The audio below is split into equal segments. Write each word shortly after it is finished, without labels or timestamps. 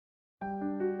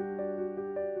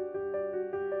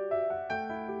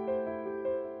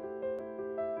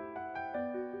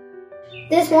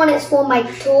This one is for my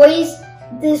toys.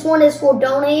 This one is for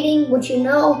donating, which you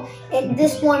know, and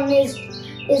this one is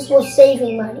for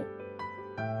saving money.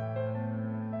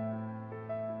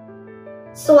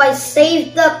 So I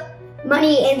saved up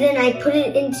money and then I put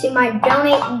it into my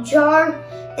donate jar,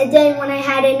 and then when I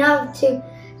had enough to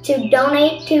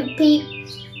donate to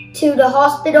the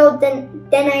hospital, then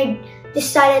I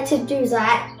decided to do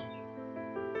that.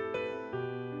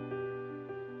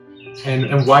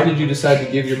 And why did you decide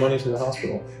to give your money to the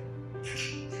hospital?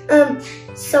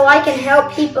 So I can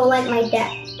help people like my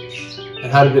dad.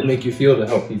 And how did it make you feel to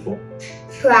help people?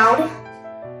 Proud.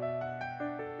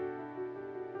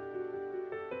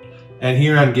 And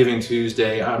here on Giving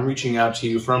Tuesday, I'm reaching out to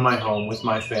you from my home with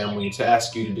my family to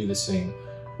ask you to do the same.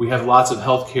 We have lots of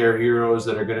healthcare heroes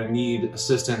that are going to need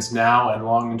assistance now and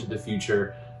long into the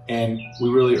future, and we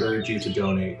really urge you to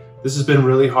donate. This has been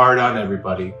really hard on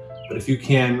everybody, but if you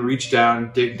can, reach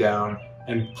down, dig down,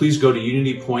 and please go to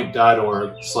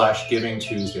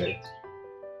unitypoint.org/givingtuesday.